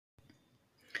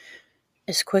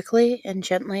As quickly and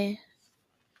gently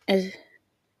as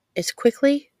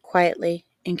quietly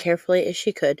and carefully as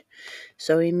she could,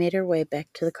 Zoe made her way back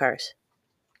to the cars.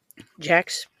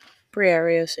 Jax,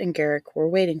 Briareos, and Garrick were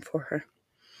waiting for her.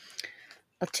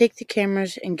 "I'll take the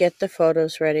cameras and get the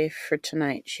photos ready for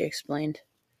tonight," she explained,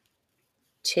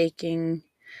 taking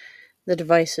the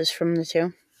devices from the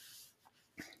two.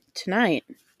 "Tonight?"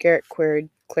 Garrick queried,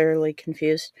 clearly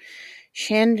confused.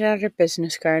 She handed out her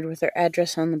business card with her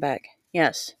address on the back.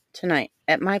 "Yes, tonight,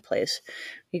 at my place.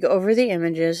 We go over the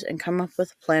images and come up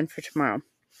with a plan for tomorrow.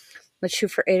 Let's shoot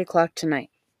for 8 o'clock tonight."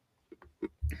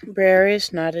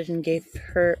 Briareus nodded and gave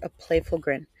her a playful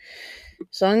grin.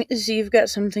 "As long as you've got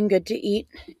something good to eat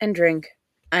and drink,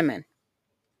 I'm in."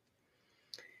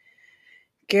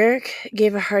 Garrick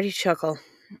gave a hearty chuckle.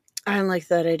 "I like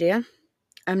that idea.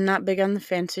 I'm not big on the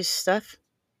fancy stuff."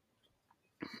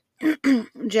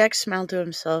 Jack smiled to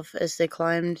himself as they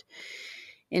climbed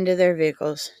into their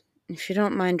vehicles. "If you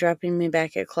don't mind dropping me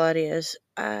back at Claudia's,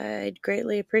 I'd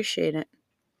greatly appreciate it."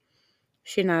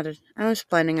 She nodded. "I was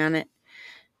planning on it.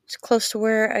 It's close to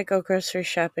where I go grocery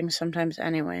shopping sometimes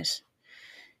anyways."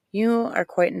 "You are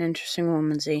quite an interesting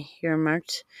woman, Z," he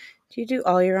remarked. "Do you do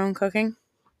all your own cooking?"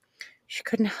 She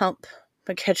couldn't help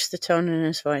but catch the tone in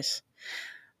his voice.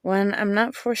 "When I'm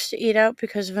not forced to eat out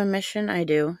because of a mission, I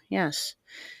do, yes.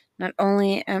 Not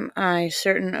only am I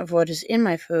certain of what is in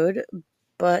my food,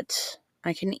 but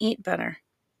I can eat better.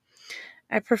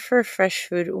 I prefer fresh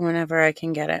food whenever I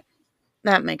can get it."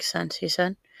 "That makes sense," he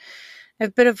said. "I have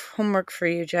a bit of homework for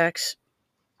you, Jax,"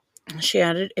 she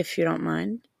added, "if you don't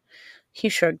mind." He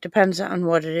shrugged. "Depends on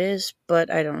what it is, but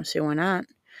I don't see why not.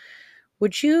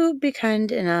 Would you be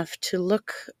kind enough to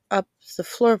look up the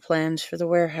floor plans for the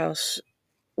warehouse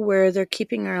where they're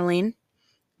keeping Arlene?"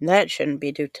 "That shouldn't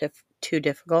be too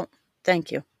difficult.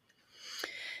 Thank you."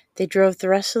 They drove the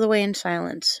rest of the way in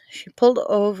silence. She pulled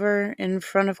over in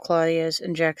front of Claudia's,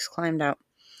 and Jax climbed out.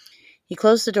 He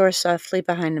closed the door softly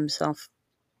behind himself.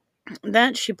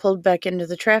 Then she pulled back into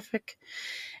the traffic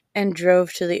and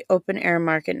drove to the open-air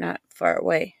market not far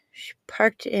away. She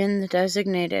parked in the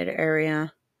designated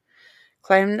area,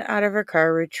 climbed out of her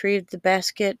car, retrieved the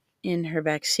basket in her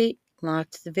back seat,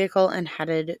 locked the vehicle, and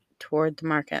headed toward the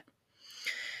market.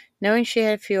 Knowing she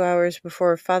had a few hours before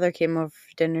her father came over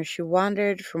for dinner, she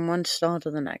wandered from one stall to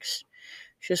the next.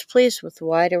 She was pleased with the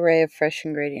wide array of fresh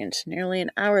ingredients. Nearly an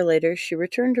hour later, she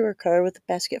returned to her car with a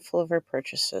basket full of her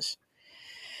purchases.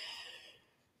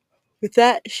 With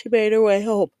that, she made her way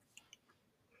home.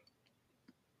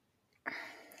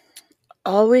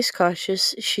 Always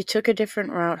cautious, she took a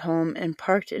different route home and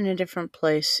parked in a different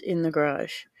place in the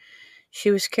garage.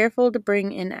 She was careful to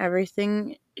bring in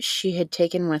everything she had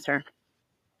taken with her.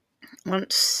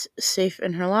 Once safe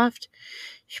in her loft,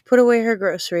 she put away her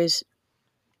groceries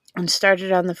and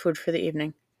started on the food for the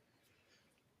evening.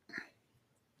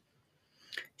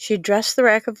 She dressed the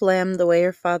rack of lamb the way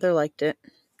her father liked it.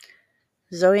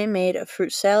 Zoe made a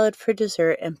fruit salad for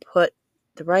dessert and put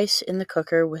the rice in the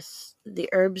cooker with the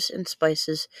herbs and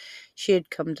spices she had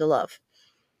come to love.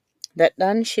 That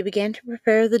done, she began to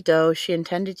prepare the dough she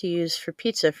intended to use for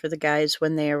pizza for the guys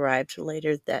when they arrived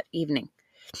later that evening.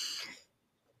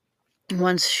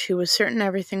 Once she was certain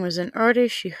everything was in order,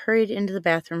 she hurried into the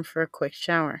bathroom for a quick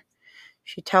shower.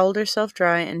 She toweled herself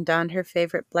dry and donned her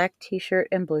favorite black t-shirt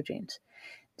and blue jeans.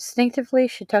 Instinctively,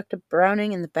 she tucked a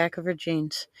Browning in the back of her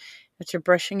jeans. After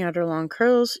brushing out her long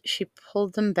curls, she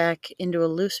pulled them back into a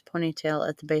loose ponytail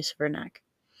at the base of her neck.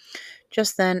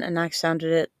 Just then, a knock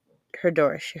sounded at her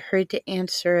door. She hurried to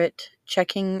answer it,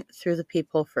 checking through the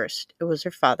peephole first. It was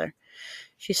her father.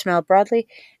 She smiled broadly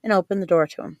and opened the door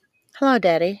to him. "Hello,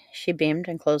 Daddy," she beamed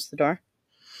and closed the door.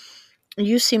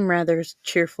 "You seem rather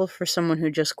cheerful for someone who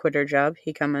just quit her job,"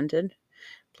 he commented.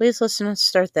 "Please let's not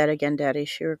start that again, Daddy,"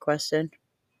 she requested.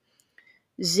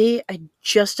 "Z, I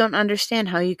just don't understand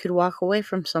how you could walk away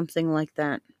from something like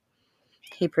that,"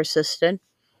 he persisted.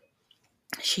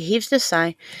 She heaved a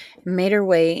sigh and made her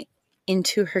way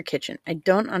into her kitchen. "I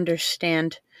don't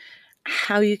understand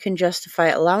how you can justify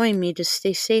allowing me to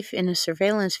stay safe in a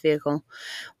surveillance vehicle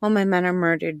while my men are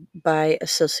murdered by a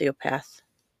sociopath."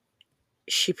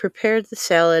 She prepared the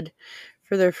salad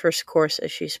for their first course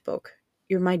as she spoke.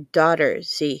 "You're my daughter,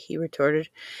 Z," he retorted.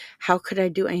 "How could I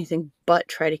do anything but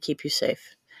try to keep you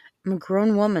safe? I'm a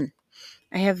grown woman.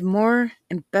 I have more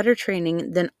and better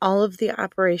training than all of the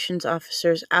operations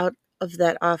officers out of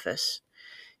that office,"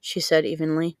 she said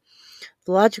evenly.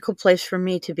 "The logical place for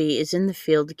me to be is in the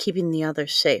field, keeping the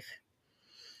others safe."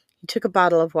 He took a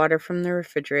bottle of water from the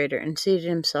refrigerator and seated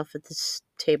himself at the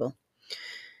table.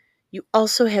 "You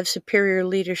also have superior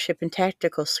leadership and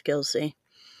tactical skills, Z.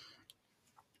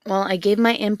 Well, I gave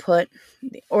my input.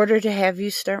 The order to have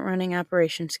you start running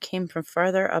operations came from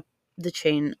farther up the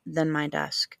chain than my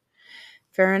desk.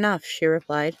 Fair enough, she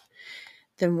replied.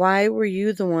 Then why were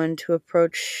you the one to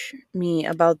approach me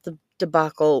about the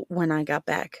debacle when I got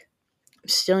back? I'm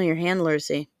still your handler,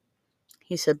 Z,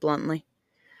 he said bluntly.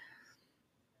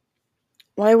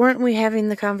 Why weren't we having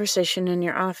the conversation in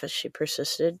your office? She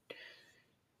persisted,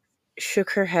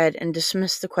 shook her head, and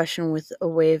dismissed the question with a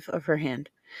wave of her hand.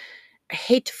 I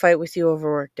hate to fight with you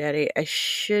over work, Daddy. I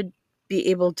should be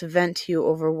able to vent to you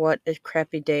over what a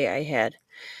crappy day I had.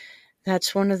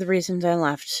 That's one of the reasons I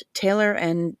left. Taylor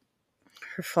and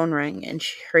her phone rang, and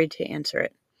she hurried to answer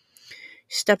it.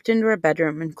 She stepped into her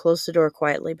bedroom and closed the door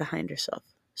quietly behind herself.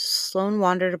 Sloane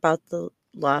wandered about the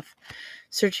loft,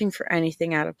 searching for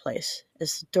anything out of place.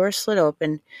 As the door slid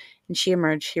open and she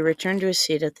emerged, he returned to his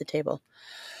seat at the table.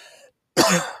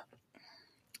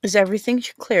 Is everything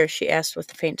clear? She asked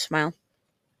with a faint smile.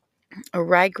 A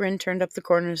wry grin turned up the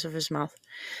corners of his mouth.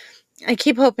 I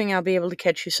keep hoping I'll be able to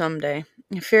catch you someday.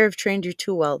 I fear I've trained you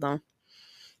too well, though,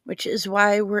 which is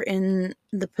why we're in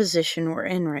the position we're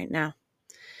in right now.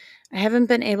 I haven't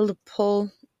been able to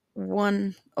pull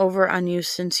one over on you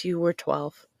since you were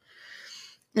 12.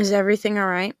 Is everything all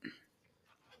right?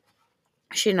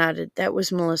 She nodded. That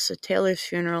was Melissa. Taylor's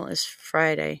funeral is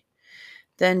Friday.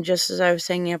 Then, just as I was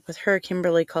hanging up with her,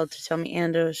 Kimberly called to tell me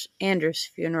Andrew's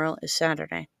funeral is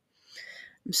Saturday.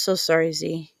 I'm so sorry,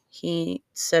 Z, he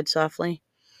said softly.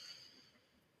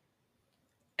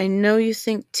 I know you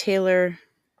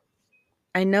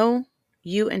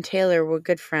and Taylor were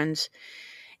good friends.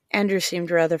 Andrew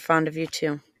seemed rather fond of you,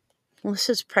 too.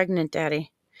 Melissa's pregnant,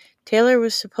 Daddy. Taylor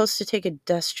was supposed to take a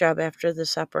desk job after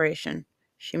this operation,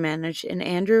 she managed. And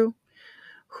Andrew?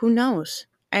 Who knows?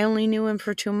 I only knew him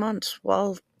for 2 months.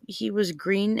 Well, he was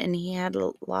green and he had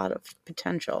a lot of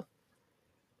potential.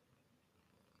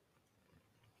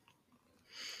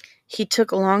 He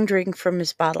took a long drink from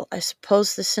his bottle. I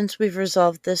suppose that since we've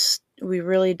resolved this, we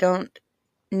really don't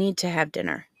need to have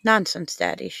dinner. Nonsense,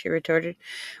 Daddy, she retorted.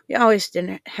 We always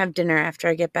have dinner after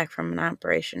I get back from an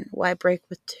operation. Why break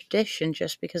with tradition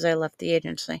just because I left the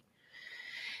agency?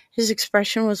 His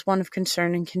expression was one of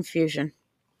concern and confusion.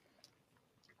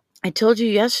 I told you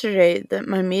yesterday that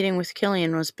my meeting with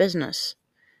Killian was business,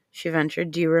 she ventured.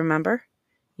 Do you remember?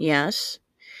 Yes.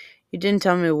 You didn't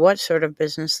tell me what sort of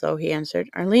business, though, he answered.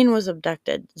 Arlene was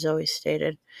abducted, Zoe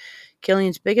stated.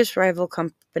 Killian's biggest rival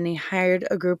company hired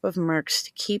a group of mercs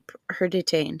to keep her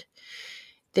detained.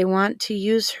 They want to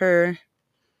use her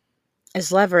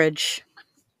as leverage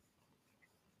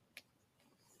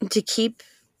to keep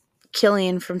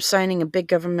Killian from signing a big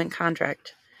government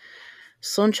contract.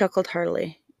 Sloane chuckled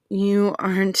heartily. You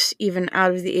aren't even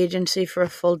out of the agency for a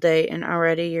full day, and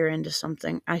already you're into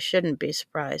something. I shouldn't be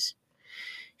surprised.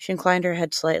 She inclined her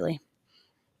head slightly.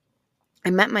 I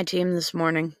met my team this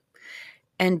morning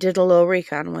and did a little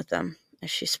recon with them.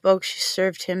 As she spoke, she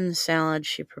served him the salad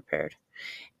she prepared.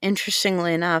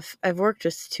 Interestingly enough, I've worked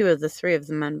with 2 of the 3 of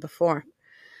the men before.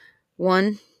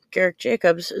 One, Garrick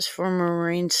Jacobs, is former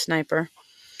Marine sniper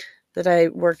that I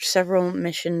worked several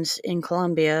missions in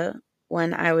Colombia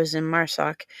when I was in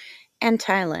MARSOC and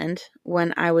Thailand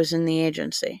when I was in the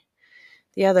agency.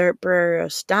 The other,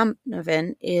 Barrios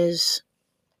Donovan, is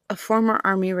a former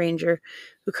Army Ranger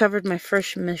who covered my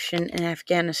first mission in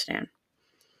Afghanistan.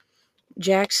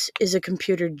 Jax is a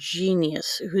computer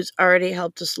genius who's already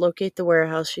helped us locate the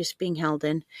warehouse she's being held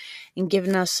in and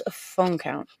given us a phone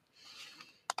count.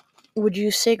 Would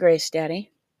you say grace,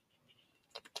 Daddy?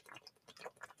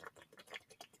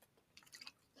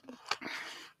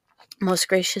 Most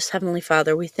gracious Heavenly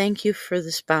Father, we thank you for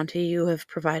this bounty you have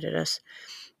provided us.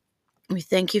 We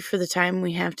thank you for the time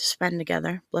we have to spend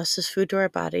together. Bless this food to our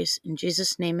bodies. In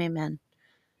Jesus' name, amen.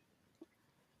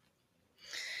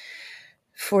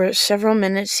 For several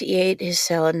minutes, he ate his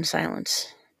salad in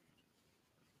silence.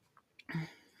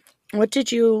 What did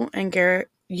Garrick,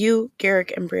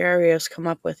 and Briarios come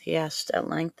up with? He asked at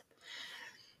length.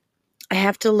 I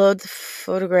have to load the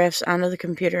photographs onto the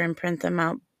computer and print them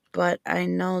out, but I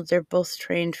know they're both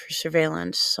trained for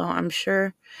surveillance, so I'm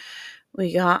sure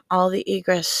we got all the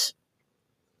egresses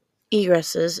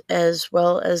as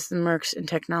well as the mercs in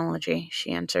technology,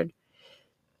 she answered.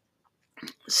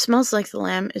 Smells like the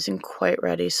lamb isn't quite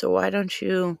ready, so why don't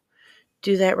you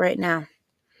do that right now?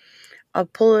 I'll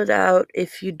pull it out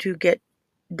if you don't get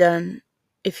done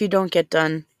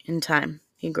in time,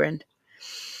 he grinned.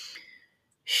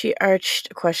 She arched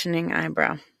a questioning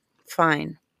eyebrow.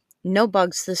 Fine. No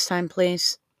bugs this time,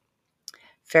 please.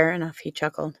 Fair enough, he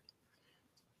chuckled.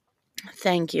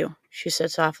 Thank you, she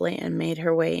said softly and made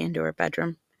her way into her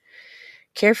bedroom.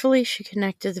 Carefully, she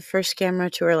connected the first camera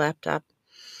to her laptop.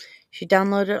 She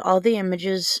downloaded all the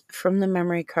images from the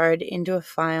memory card into a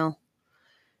file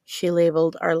she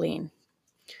labeled Arlene.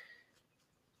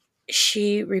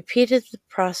 She repeated the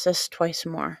process twice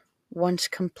more. Once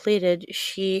completed,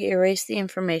 she erased the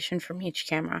information from each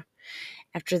camera.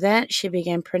 After that, she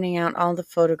began printing out all the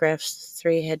photographs the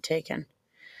three had taken.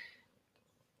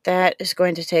 That is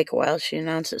going to take a while, she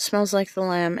announced. It smells like the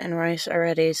lamb and rice are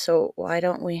ready, so why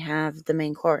don't we have the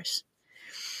main course?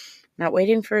 Not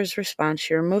waiting for his response,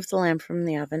 she removed the lamb from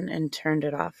the oven and turned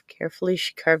it off. Carefully,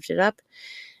 she carved it up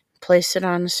and placed it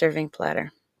on a serving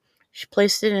platter. She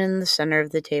placed it in the center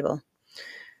of the table,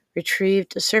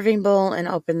 retrieved a serving bowl, and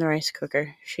opened the rice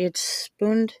cooker. She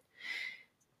spooned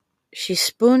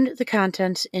the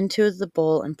contents into the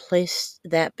bowl and placed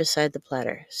that beside the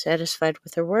platter. Satisfied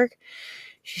with her work,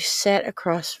 she sat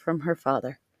across from her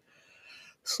father.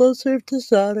 Sloan served his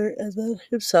daughter and then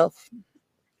himself.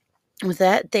 With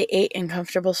that, they ate in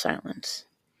comfortable silence.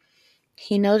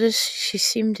 He noticed she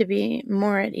seemed to be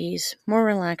more at ease, more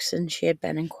relaxed than she had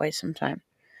been in quite some time.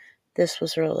 This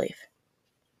was a relief.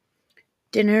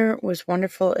 Dinner was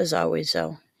wonderful as always,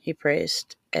 though, he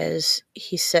praised as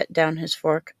he set down his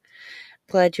fork.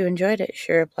 Glad you enjoyed it,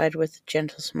 she replied with a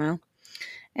gentle smile.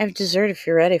 I have dessert if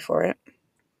you're ready for it.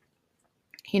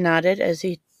 He nodded as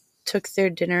he took their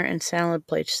dinner and salad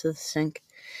plates to the sink.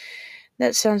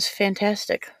 That sounds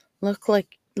fantastic. Looks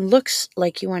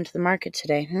like you went to the market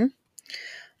today,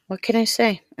 What can I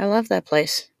say? I love that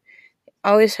place.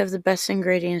 Always have the best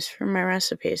ingredients for my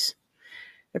recipes.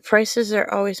 The prices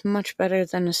are always much better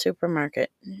than a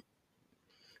supermarket,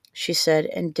 she said,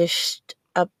 and dished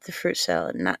up the fruit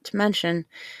salad. Not to mention,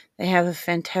 they have a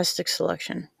fantastic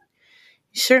selection.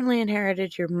 You certainly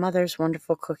inherited your mother's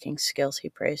wonderful cooking skills, he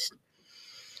praised.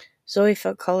 Zoe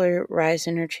felt color rise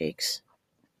in her cheeks.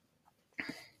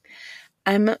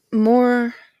 I'm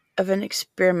more of an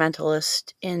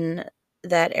experimentalist in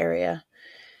that area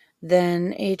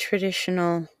than a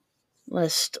traditionalist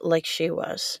like she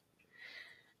was.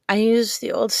 I use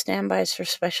the old standbys for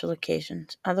special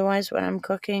occasions. Otherwise, when I'm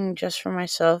cooking just for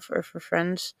myself or for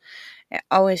friends, I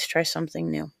always try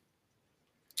something new.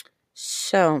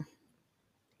 So,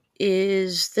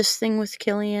 is this thing with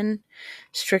Killian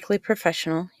strictly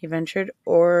professional, he ventured,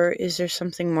 or is there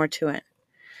something more to it?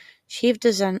 She heaved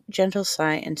a gentle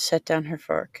sigh and set down her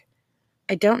fork.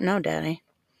 I don't know, Daddy.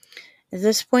 At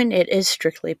this point, it is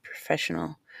strictly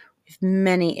professional. We have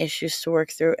many issues to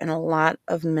work through and a lot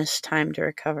of missed time to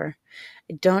recover.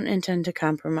 I don't intend to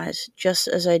compromise, just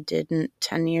as I didn't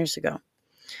 10 years ago.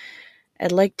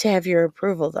 I'd like to have your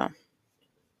approval, though.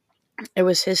 It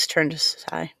was his turn to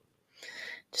sigh.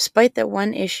 Despite that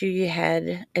one issue you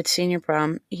had at senior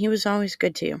prom, he was always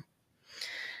good to you.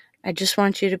 I just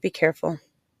want you to be careful.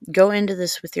 Go into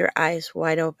this with your eyes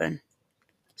wide open.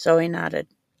 Zoe nodded.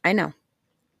 I know.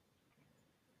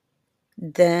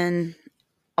 Then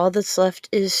all that's left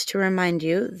is to remind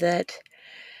you that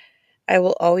I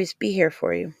will always be here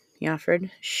for you, he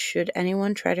offered. Should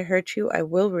anyone try to hurt you, I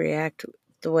will react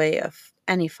the way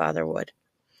any father would.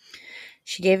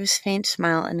 She gave a faint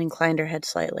smile and inclined her head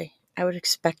slightly. I would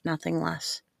expect nothing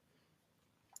less.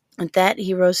 At that,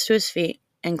 he rose to his feet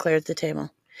and cleared the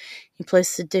table. He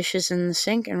placed the dishes in the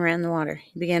sink and ran the water.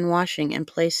 He began washing and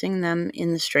placing them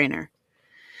in the strainer.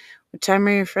 What time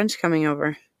are your friends coming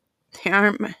over?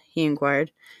 He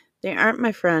inquired. They aren't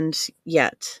my friends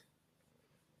yet,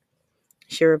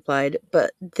 she replied,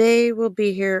 but they will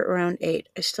be here around 8.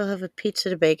 I still have a pizza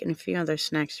to bake and a few other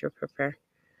snacks to prepare.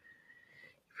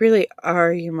 You really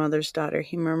are your mother's daughter,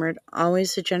 he murmured,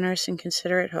 always a generous and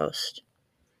considerate host.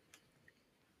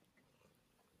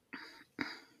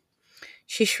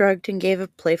 She shrugged and gave a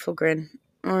playful grin.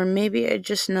 Or maybe I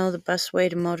just know the best way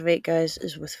to motivate guys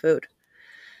is with food.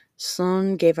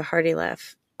 Sloan gave a hearty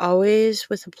laugh. Always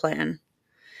with a plan.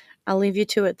 I'll leave you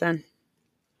to it then.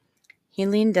 He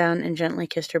leaned down and gently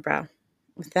kissed her brow.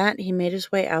 With that, he made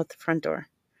his way out the front door.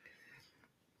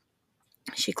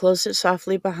 He closed it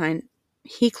softly behind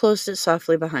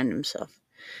himself.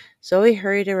 Zoe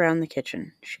hurried around the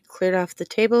kitchen. She cleared off the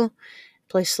table,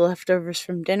 placed the leftovers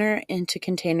from dinner into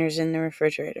containers in the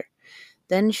refrigerator.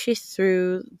 Then she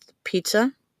threw the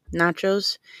pizza,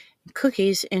 nachos, and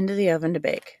cookies into the oven to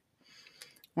bake.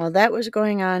 While that was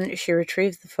going on, she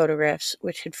retrieved the photographs,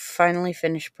 which had finally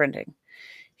finished printing.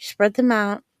 She spread them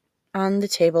out on the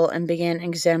table and began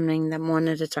examining them one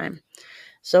at a time.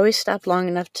 Zoe stopped long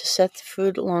enough to set the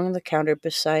food along the counter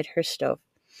beside her stove.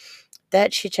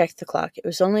 That she checked the clock. It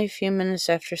was only a few minutes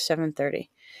after 7:30.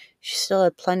 She still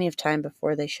had plenty of time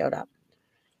before they showed up.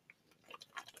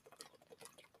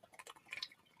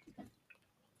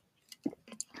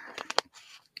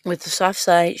 With a soft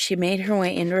sigh, she made her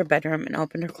way into her bedroom and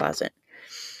opened her closet.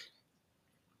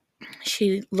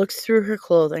 She looked through her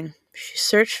clothing. She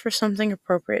searched for something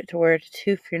appropriate to wear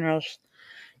to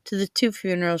the two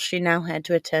funerals she now had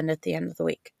to attend at the end of the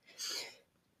week.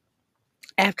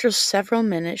 After several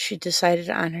minutes, she decided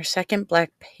on her second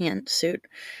black pantsuit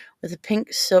with a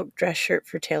pink silk dress shirt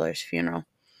for Taylor's funeral.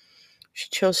 She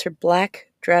chose her black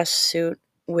dress suit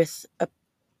with a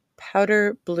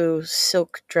powder blue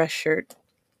silk dress shirt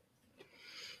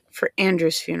for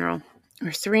Andrew's funeral. Her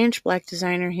 3-inch black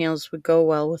designer heels would go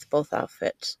well with both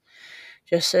outfits.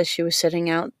 Just as she was setting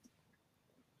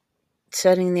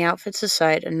the outfits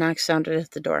aside, a knock sounded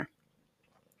at the door.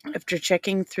 After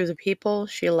checking through the people,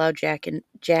 she allowed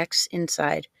Jax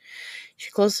inside.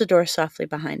 She closed the door softly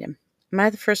behind him. "Am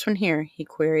I the first one here?" he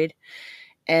queried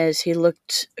as he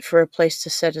looked for a place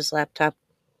to set his laptop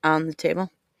on the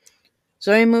table.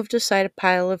 Zoe moved aside a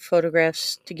pile of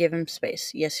photographs to give him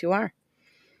space. "Yes, you are."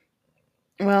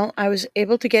 "Well, I was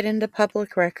able to get into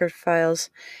public record files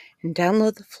and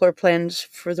download the floor plans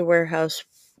for the warehouse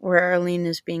where Arlene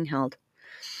is being held.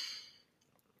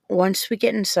 Once we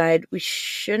get inside, we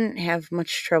shouldn't have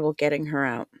much trouble getting her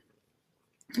out.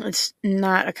 It's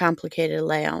not a complicated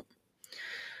layout."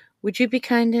 "Would you be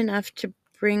kind enough to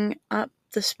bring up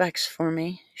the specs for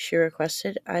me?" she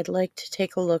requested. "I'd like to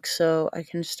take a look so I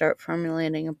can start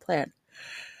formulating a plan."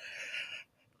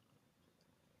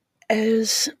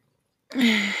 As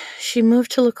she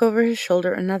moved to look over his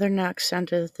shoulder, another knock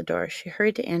sounded at the door. She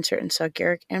hurried to answer and saw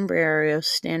Garrick and Briareos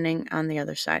standing on the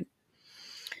other side.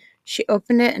 She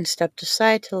opened it and stepped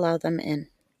aside to allow them in.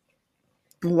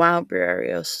 "Wow,"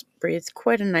 Briareos breathed.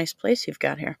 "Quite a nice place you've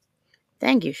got here."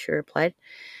 "Thank you," she replied.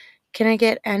 "Can I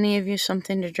get any of you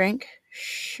something to drink?"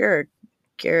 "Sure,"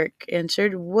 Garrick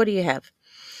answered. "What do you have?"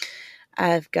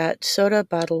 "I've got soda,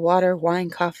 bottled water,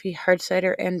 wine, coffee, hard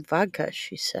cider, and vodka,"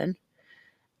 she said.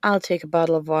 "I'll take a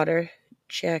bottle of water,"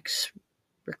 Jax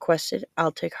requested.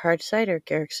 "I'll take hard cider,"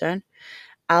 Garrick said.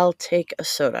 "I'll take a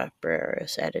soda,"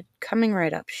 Briareos added. "Coming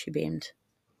right up," she beamed.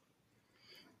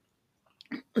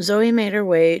 Zoe made her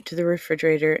way to the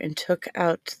refrigerator and took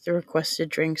out the requested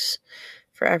drinks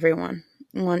for everyone.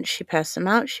 Once she passed them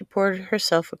out, she poured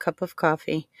herself a cup of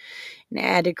coffee and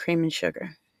added cream and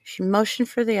sugar. She motioned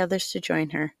for the others to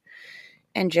join her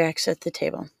and Jax at the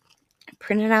table. I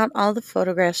printed out all the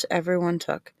photographs everyone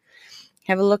took.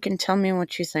 Have a look and tell me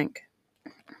what you think."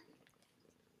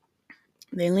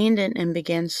 They leaned in and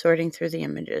began sorting through the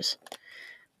images.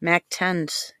 "Mac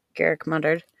 10s, Garrick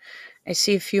muttered. "I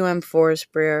see a few M4s,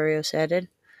 Briareos added.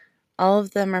 "All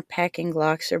of them are packing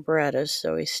Glocks or Berettas,"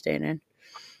 Zoe stated.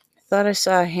 "I thought I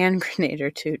saw a hand grenade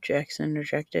or two," Jackson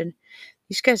interjected.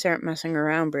 "These guys aren't messing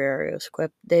around," Briareos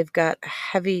quipped. "They've got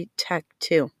heavy tech,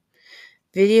 too.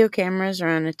 Video cameras are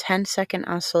on a 10-second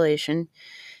oscillation,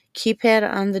 keypad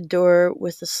on the door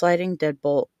with a sliding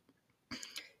deadbolt.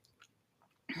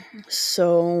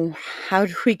 So, how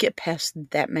do we get past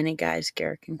that many guys?"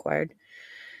 Garrick inquired.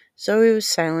 Zoe was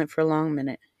silent for a long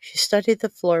minute. She studied the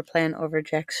floor plan over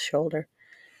Jack's shoulder.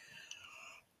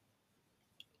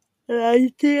 An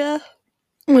idea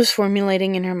was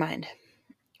formulating in her mind.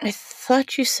 "I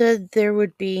thought you said there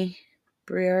would be..."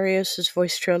 Briareos'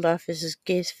 voice trailed off as his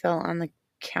gaze fell on the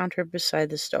counter beside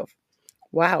the stove.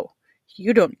 "Wow,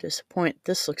 you don't disappoint.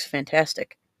 This looks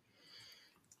fantastic."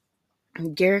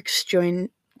 Garrick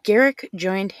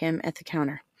joined him at the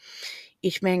counter.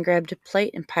 Each man grabbed a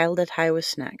plate and piled it high with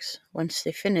snacks. Once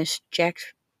they finished,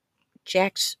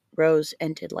 Jax rose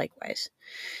and did likewise.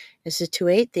 As the two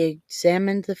ate, they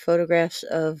examined the photographs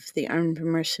of the armed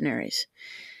mercenaries.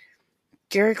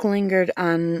 Garrick lingered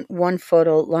on one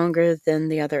photo longer than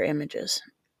the other images.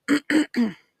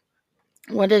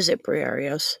 "What is it?"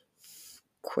 Briareos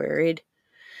queried.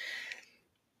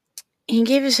 He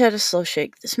gave his head a slow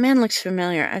shake. "This man looks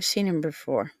familiar. I've seen him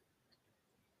before."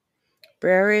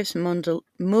 Briareos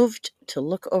moved to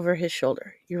look over his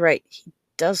shoulder. "You're right, he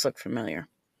does look familiar."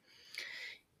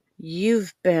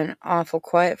 "You've been awful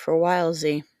quiet for a while,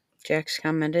 Z," Jax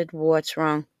commented. "What's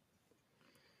wrong?"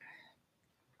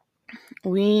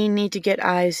 "We need to get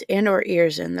eyes and or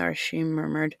ears in there," she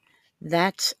murmured.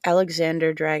 "That's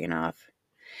Alexander Dragunov.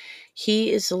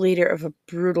 He is the leader of a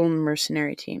brutal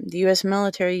mercenary team. The U.S.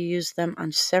 military used them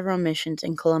on several missions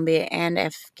in Colombia and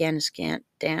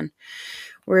Afghanistan,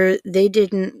 where they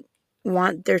didn't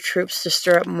want their troops to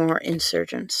stir up more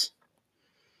insurgents.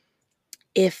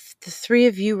 If the three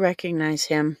of you recognize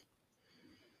him,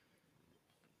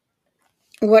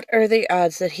 what are the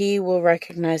odds that he will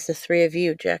recognize the three of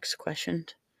you?" Jax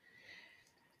questioned.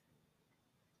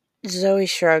 Zoe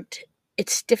shrugged.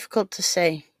 "It's difficult to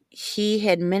say. He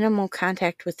had minimal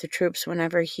contact with the troops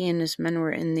whenever he and his men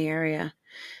were in the area.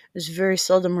 I was very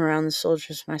seldom around the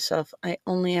soldiers myself. I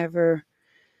only ever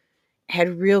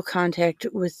had real contact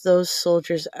with those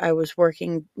soldiers I was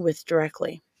working with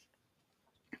directly.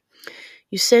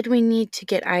 You said we need to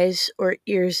get eyes or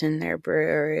ears in there,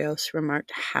 Briareos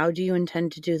remarked. How do you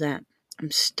intend to do that?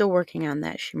 I'm still working on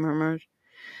that, she murmured.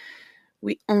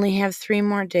 We only have 3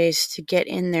 more days to get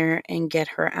in there and get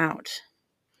her out.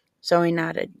 Zoe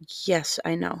nodded. Yes,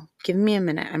 I know. Give me a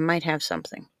minute. I might have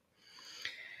something.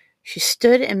 She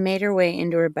stood and made her way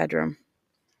into her bedroom.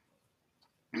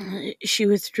 She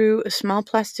withdrew a small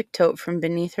plastic tote from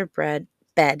beneath her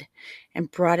bed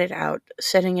and brought it out,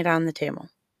 setting it on the table.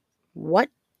 What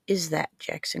is that?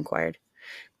 Jax inquired.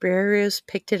 Briareos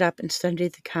picked it up and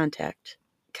studied the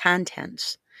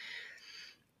contents.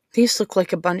 These look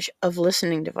like a bunch of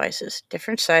listening devices,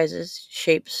 different sizes,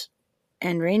 shapes,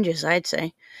 and ranges, I'd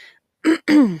say.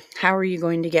 How are you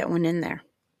going to get one in there?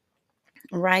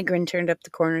 Rygrin turned up the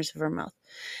corners of her mouth.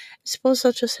 I suppose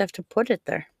I'll just have to put it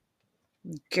there.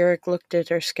 Garrick looked at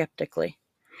her skeptically.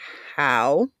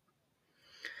 How?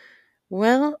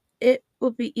 Well, it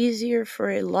will be easier for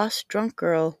a lost drunk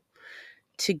girl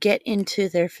to get into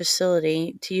their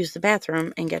facility to use the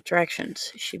bathroom and get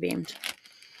directions, she beamed.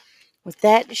 With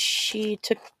that, she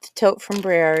took the tote from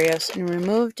Briareos and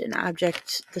removed an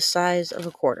object the size of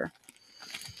a quarter.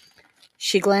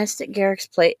 She glanced at Garrick's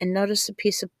plate and noticed a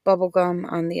piece of bubble gum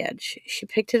on the edge. She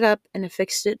picked it up and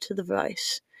affixed it to the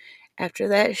device. After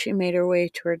that, she made her way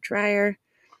to her dryer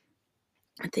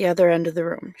at the other end of the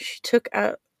room. She took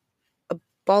out a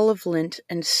ball of lint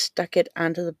and stuck it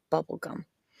onto the bubble gum.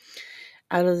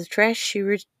 Out of the trash, she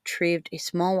retrieved a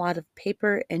small wad of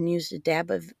paper and used a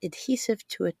dab of adhesive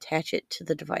to attach it to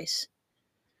the device.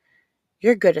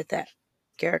 You're good at that,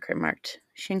 Garrick remarked.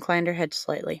 She inclined her head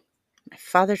slightly. My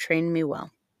father trained me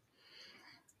well.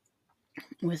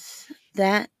 With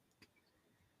that,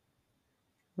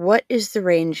 what is the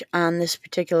range on this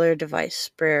particular device?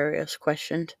 Briareos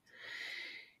questioned.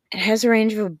 It has a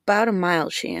range of about a mile,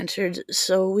 she answered,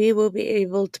 so we will be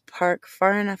able to park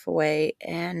far enough away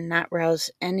and not rouse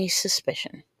any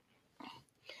suspicion.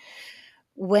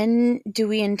 When do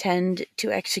we intend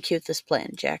to execute this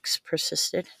plan? Jax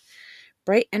persisted.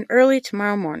 Bright and early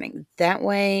tomorrow morning. That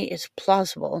way it's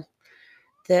plausible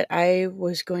that I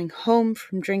was going home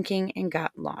from drinking and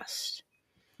got lost.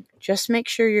 Just make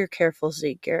sure you're careful,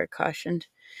 Zeke, Garrick cautioned.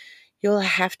 You'll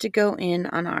have to go in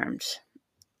unarmed.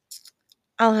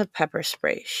 I'll have pepper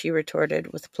spray, she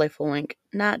retorted with a playful wink.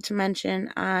 Not to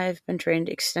mention, I've been trained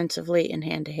extensively in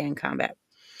hand-to-hand combat.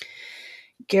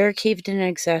 Garrick heaved an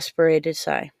exasperated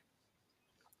sigh.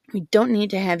 We don't need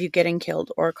to have you getting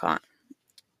killed or caught.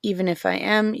 Even if I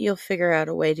am, you'll figure out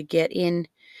a way to get in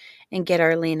and get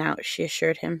Arlene out, she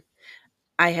assured him.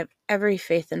 I have every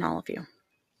faith in all of you.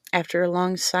 After a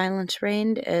long silence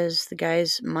reigned as the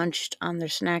guys munched on their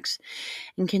snacks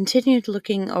and continued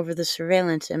looking over the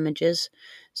surveillance images,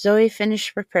 Zoe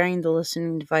finished preparing the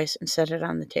listening device and set it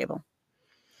on the table.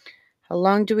 How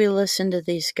long do we listen to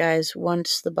these guys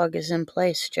once the bug is in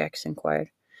place? Jax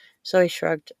inquired. Zoe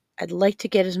shrugged. I'd like to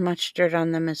get as much dirt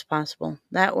on them as possible.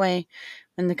 That way,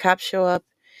 when the cops show up,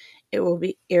 it will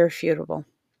be irrefutable.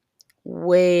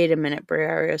 Wait a minute,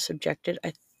 Briareos objected.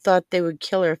 I thought they would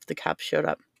kill her if the cops showed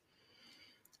up.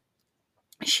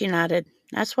 She nodded.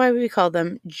 That's why we call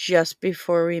them just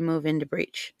before we move into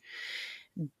breach.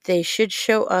 They should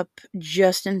show up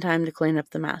just in time to clean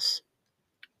up the mess.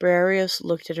 Briareos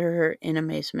looked at her in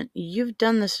amazement. You've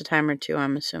done this a time or two,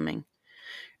 I'm assuming.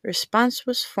 Response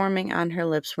was forming on her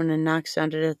lips when a knock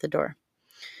sounded at the door.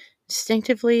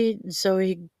 Instinctively,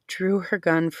 Zoe drew her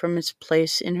gun from its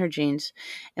place in her jeans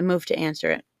and moved to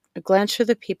answer it. A glance through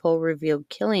the peephole revealed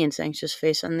Killian's anxious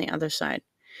face on the other side.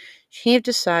 She heaved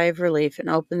a sigh of relief and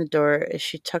opened the door as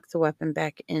she tucked the weapon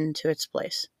back into its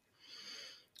place.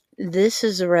 This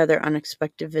is a rather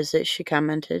unexpected visit, she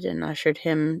commented and ushered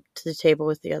him to the table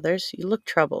with the others. You look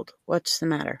troubled. What's the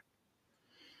matter?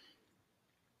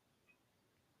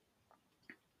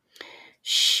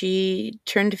 She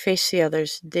turned to face the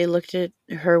others. They looked at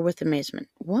her with amazement.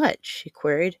 What? She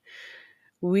queried.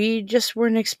 We just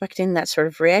weren't expecting that sort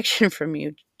of reaction from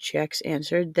you, Jax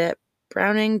answered. That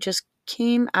Browning just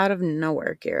came out of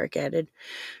nowhere, Garrick added.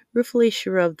 Ruefully, she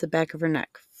rubbed the back of her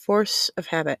neck. Force of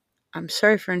habit. I'm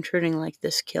sorry for intruding like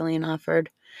this, Killian offered.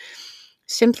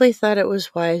 Simply thought it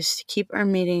was wise to keep our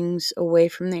meetings away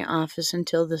from the office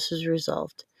until this is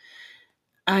resolved.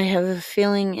 I have a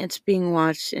feeling it's being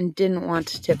watched and didn't want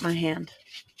to tip my hand.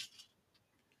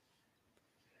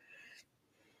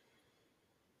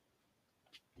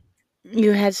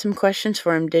 You had some questions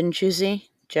for him, didn't you, Z?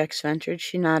 Jax ventured.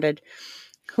 She nodded.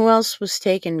 Who else was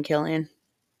taken, Killian?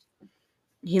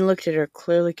 He looked at her,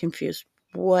 clearly confused.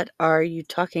 What are you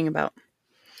talking about?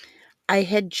 I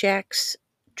had Jax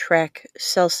track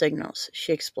cell signals,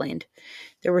 she explained.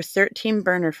 There were 13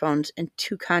 burner phones and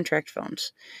 2 contract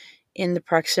phones in the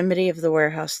proximity of the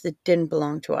warehouse that didn't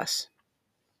belong to us.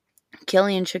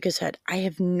 Killian shook his head. I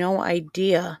have no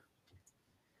idea.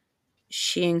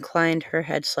 She inclined her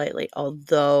head slightly,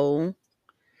 although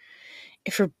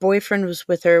if her boyfriend was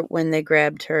with her when they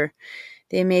grabbed her,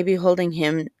 they may be holding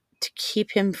him to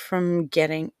keep him from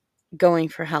going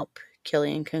for help,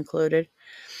 Killian concluded.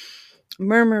 A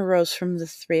murmur rose from the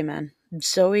 3 men.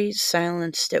 Zoe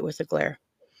silenced it with a glare.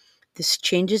 This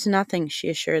changes nothing, she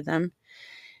assured them.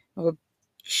 It will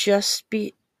just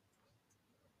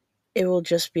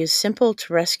be as simple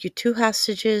to rescue 2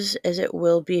 hostages as it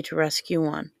will be to rescue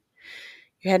 1.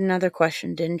 You had another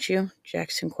question, didn't you?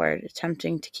 Jax inquired,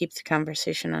 attempting to keep the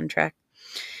conversation on track.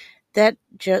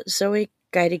 Zoe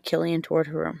guided Killian toward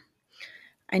her room.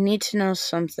 I need to know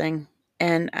something,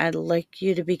 and I'd like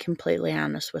you to be completely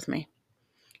honest with me.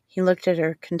 He looked at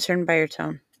her, concerned by her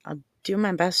tone. I'll do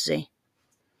my best, Z.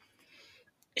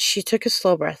 She took a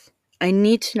slow breath. I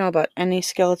need to know about any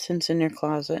skeletons in your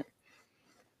closet.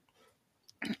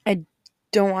 I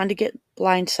don't want to get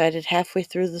blindsided halfway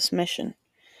through this mission.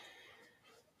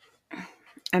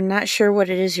 I'm not sure what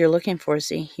it is you're looking for,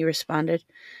 Z, he responded.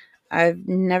 I've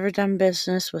never done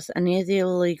business with any of the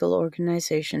illegal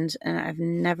organizations, and I've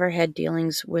never had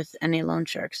dealings with any loan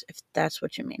sharks, if that's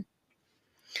what you mean.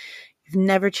 You've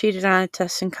never cheated on a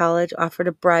test in college, offered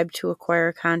a bribe to acquire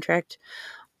a contract,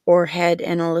 or had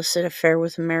an illicit affair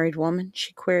with a married woman?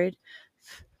 She queried.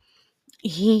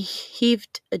 He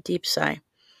heaved a deep sigh.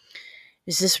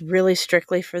 Is this really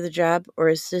strictly for the job, or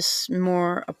is this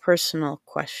more a personal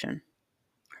question?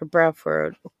 Her brow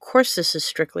furrowed. Of course this is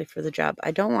strictly for the job.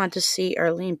 I don't want to see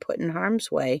Arlene put in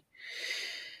harm's way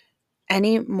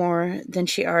any more than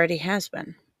she already has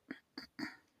been.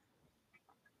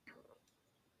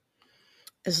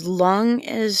 As long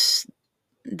as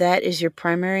that is your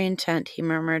primary intent, he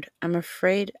murmured. I'm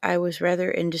afraid I was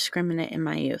rather indiscriminate in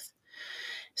my youth.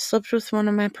 Slept with one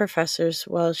of my professors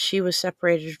while she was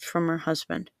separated from her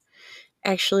husband.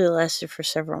 Actually lasted for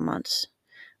several months.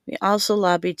 We also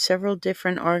lobbied several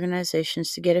different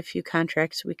organizations to get a few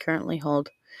contracts we currently hold,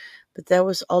 but that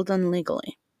was all done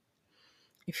legally.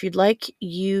 If you'd like,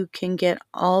 I can get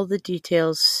all the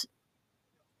details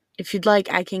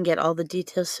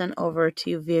sent over to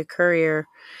you via courier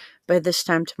by this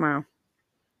time tomorrow.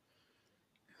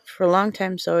 For a long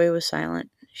time, Zoe was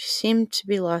silent. She seemed to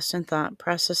be lost in thought,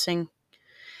 processing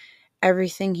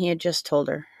everything he had just told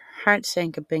her. Her heart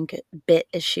sank a bit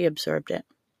as she absorbed it.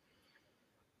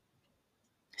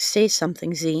 Say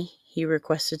something, Z, he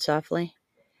requested softly.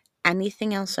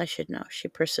 Anything else I should know, she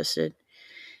persisted.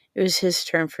 It was his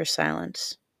turn for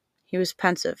silence. He was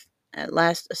pensive. At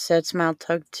last, a sad smile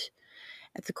tugged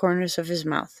at the corners of his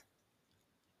mouth.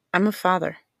 I'm a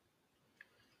father.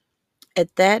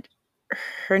 At that,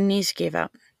 her knees gave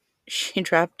out. She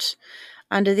dropped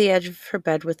onto the edge of her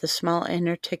bed with a small,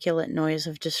 inarticulate noise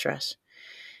of distress.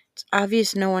 It's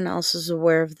obvious no one else is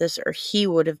aware of this, or he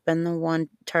would have been the one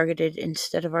targeted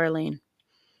instead of Arlene,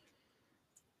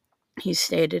 he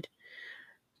stated.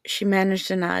 She managed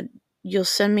to nod. You'll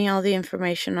send me all the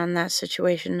information on that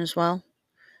situation as well?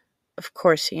 Of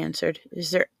course, he answered.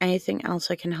 Is there anything else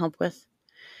I can help with?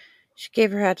 She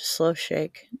gave her head a slow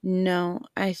shake. No,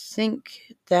 I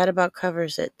think that about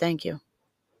covers it, thank you.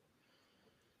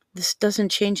 This doesn't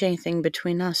change anything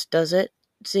between us, does it,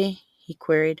 Z? He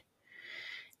queried.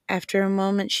 After a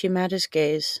moment, she met his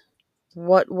gaze.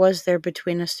 What was there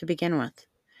between us to begin with?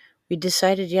 We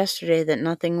decided yesterday that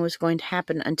nothing was going to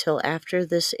happen until after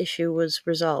this issue was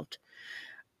resolved.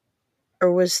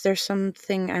 Or was there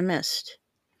something I missed?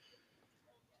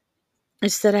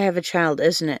 It's that I have a child,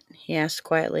 isn't it? He asked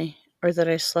quietly. Or that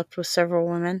I slept with several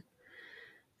women?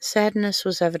 Sadness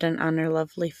was evident on her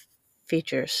lovely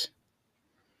features.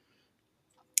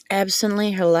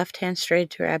 Absently, her left hand strayed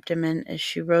to her abdomen as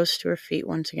she rose to her feet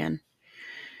once again.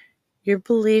 Your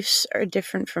beliefs are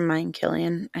different from mine,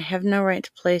 Killian. I have no right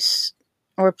to place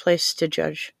to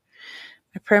judge.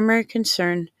 My primary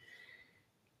concern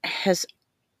has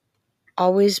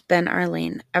always been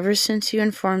Arlene, ever since you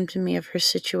informed me of her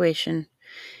situation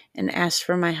and asked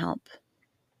for my help.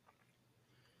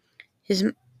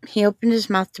 He opened his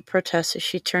mouth to protest as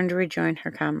she turned to rejoin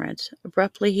her comrades.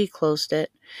 Abruptly, he closed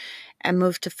it and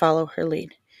moved to follow her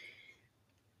lead.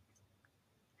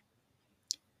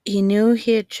 He knew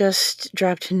he had just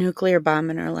dropped a nuclear bomb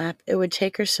in her lap. It would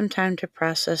take her some time to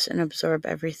process and absorb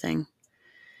everything.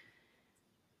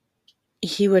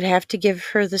 He would have to give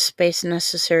her the space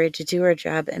necessary to do her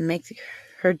job and make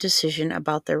her decision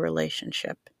about their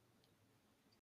relationship.